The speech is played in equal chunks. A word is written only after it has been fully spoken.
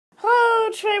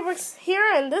TradeWorks here,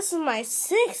 and this is my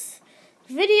 6th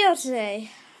video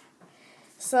today.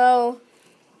 So,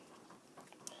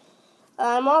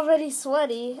 I'm already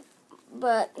sweaty,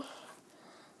 but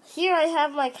here I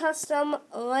have my custom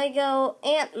Lego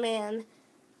Ant-Man.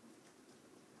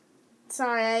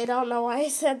 Sorry, I don't know why I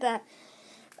said that.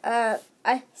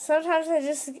 Sometimes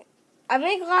I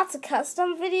make lots of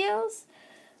custom videos,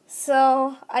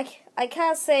 so I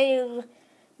can't say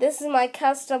this is my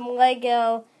custom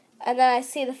Lego, and then I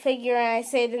see the figure and I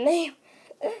say the name.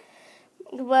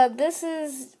 But this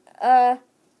is, I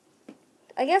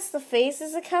guess the face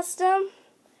is a custom.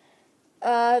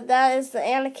 That is the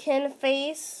Anakin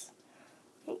face,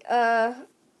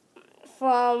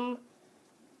 from,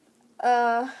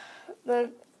 I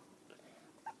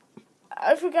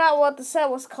forgot what the set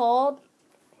was called,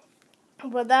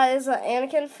 but that is an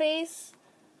Anakin face.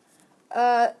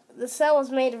 The set was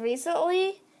made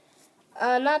recently.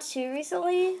 Not too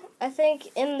recently. I think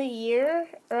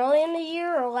early in the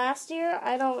year or last year.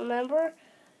 I don't remember.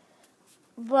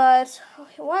 But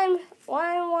what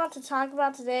I want to talk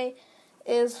about today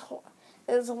is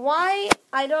why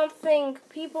I don't think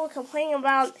people complain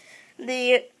about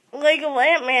the Lego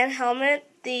Ant-Man helmet,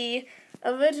 the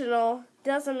original,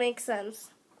 doesn't make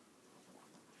sense.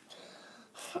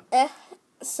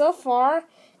 So far,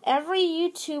 every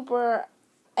Lego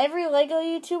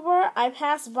YouTuber I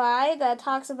pass by that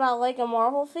talks about Lego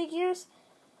Marvel figures,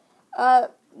 every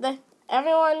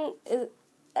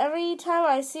time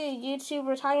I see a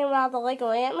YouTuber talking about the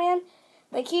Lego Ant-Man,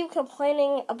 they keep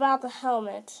complaining about the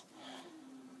helmet.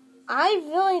 I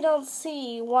really don't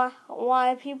see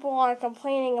why people are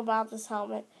complaining about this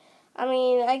helmet. I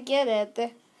mean, I get it.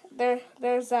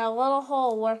 There's that little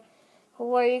hole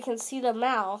where you can see the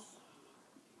mouth.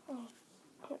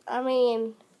 I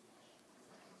mean,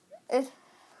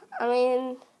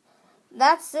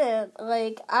 that's it.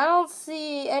 Like, I don't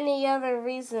see any other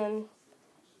reason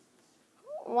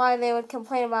why they would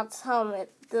complain about this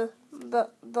helmet. The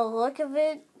look of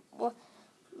it,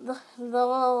 the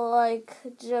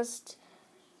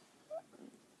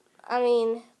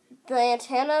the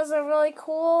antennas are really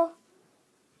cool.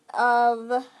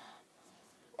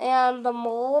 And the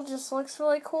mold just looks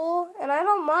really cool. And I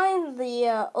don't mind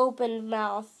the opened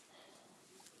mouth.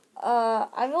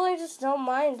 I really just don't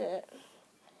mind it.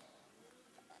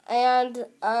 And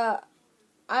I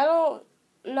don't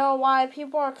know why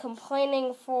people are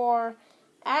complaining for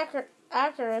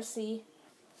accuracy.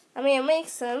 I mean, it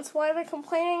makes sense why they're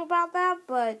complaining about that,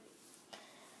 but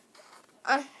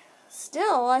I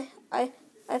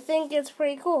think it's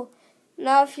pretty cool.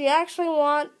 Now, if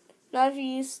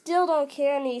you still don't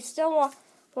care and you still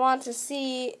want to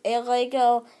see a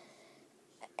Lego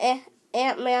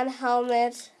Ant-Man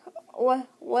helmet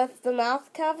with the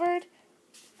mouth covered,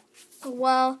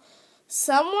 well,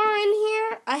 somewhere in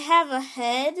here I have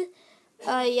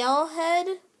a yellow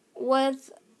head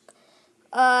with,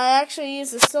 I actually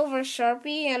used a silver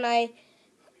Sharpie and I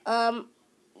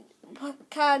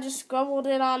kind of just scribbled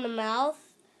it on the mouth,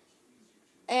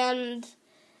 and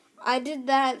I did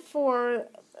that for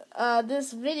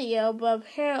this video, but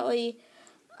apparently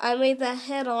I made that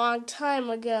head a long time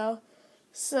ago.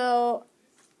 So,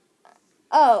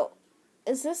 oh,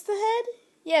 is this the head?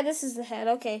 Yeah, this is the head.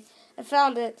 Okay, I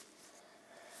found it.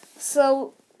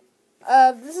 So,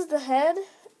 this is the head,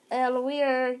 and we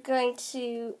are going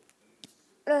to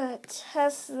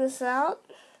test this out.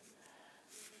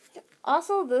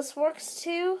 Also, this works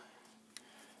too.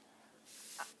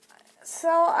 So,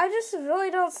 I just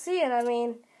really don't see it. I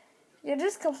mean, you're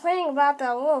just complaining about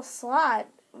that little slot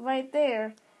right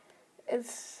there.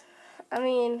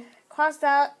 Cross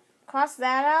that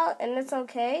out, and it's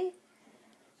okay.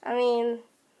 I mean,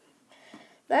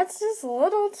 that's just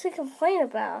little to complain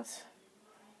about.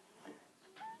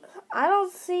 I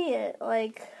don't see it.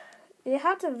 Like, you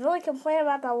have to really complain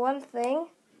about that one thing.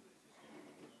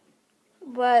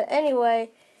 But anyway,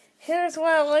 here's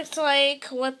what it looks like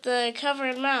with the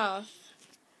covered mouth.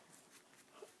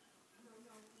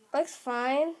 Looks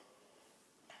fine.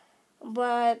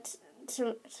 But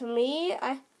to me,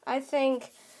 I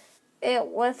think it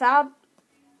without,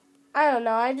 I don't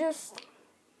know,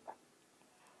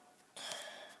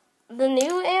 the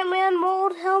new Ant-Man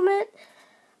mold helmet,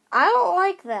 I don't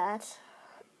like that.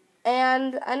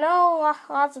 And I know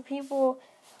lots of people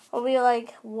will be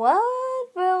like, what?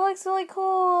 But it looks really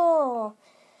cool.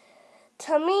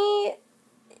 To me,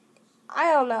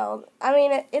 I don't know. I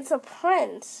mean, it's a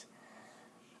print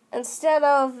instead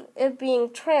of it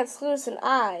being translucent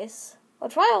eyes.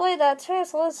 Which, by the way, that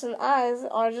translucent eyes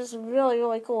are just really,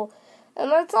 really cool.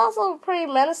 And it's also pretty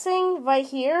menacing right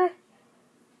here.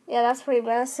 Yeah, that's pretty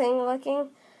menacing looking.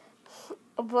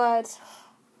 but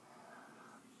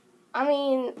I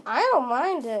mean, I don't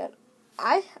mind it.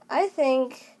 I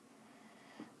think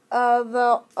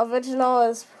the original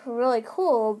is really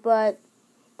cool, but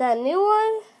that new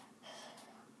one,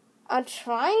 I'm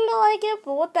trying to like it,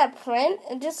 but with that print,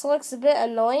 it just looks a bit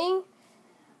annoying.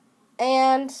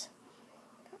 And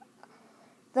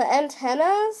the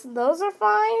antennas, those are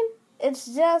fine. It's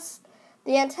just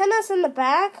the antennas in the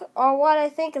back are what I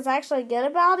think is actually good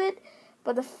about it,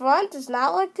 but the front does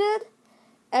not look good.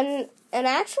 And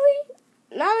actually,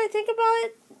 now that I think about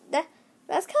it,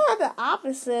 that's kind of the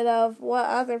opposite of what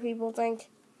other people think.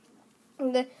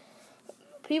 The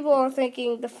people are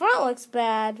thinking the front looks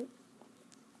bad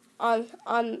on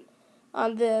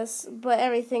this, but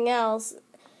everything else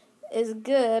is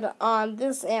good on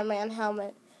this Ant-Man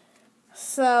helmet.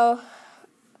 So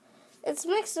it's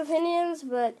mixed opinions,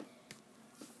 but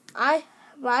I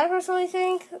personally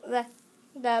think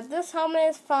that this helmet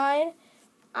is fine.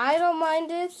 I don't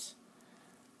mind it.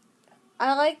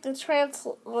 I like the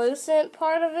translucent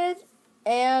part of it,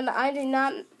 and I do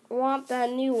not want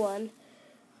that new one.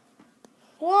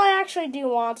 Well, I actually do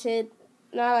want it,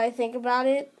 now that I think about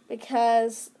it,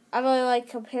 because I really like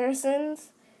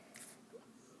comparisons.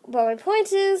 But my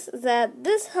point is that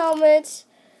this helmet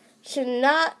should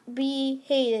not be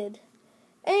hated.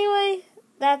 Anyway,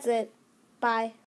 that's it. Bye.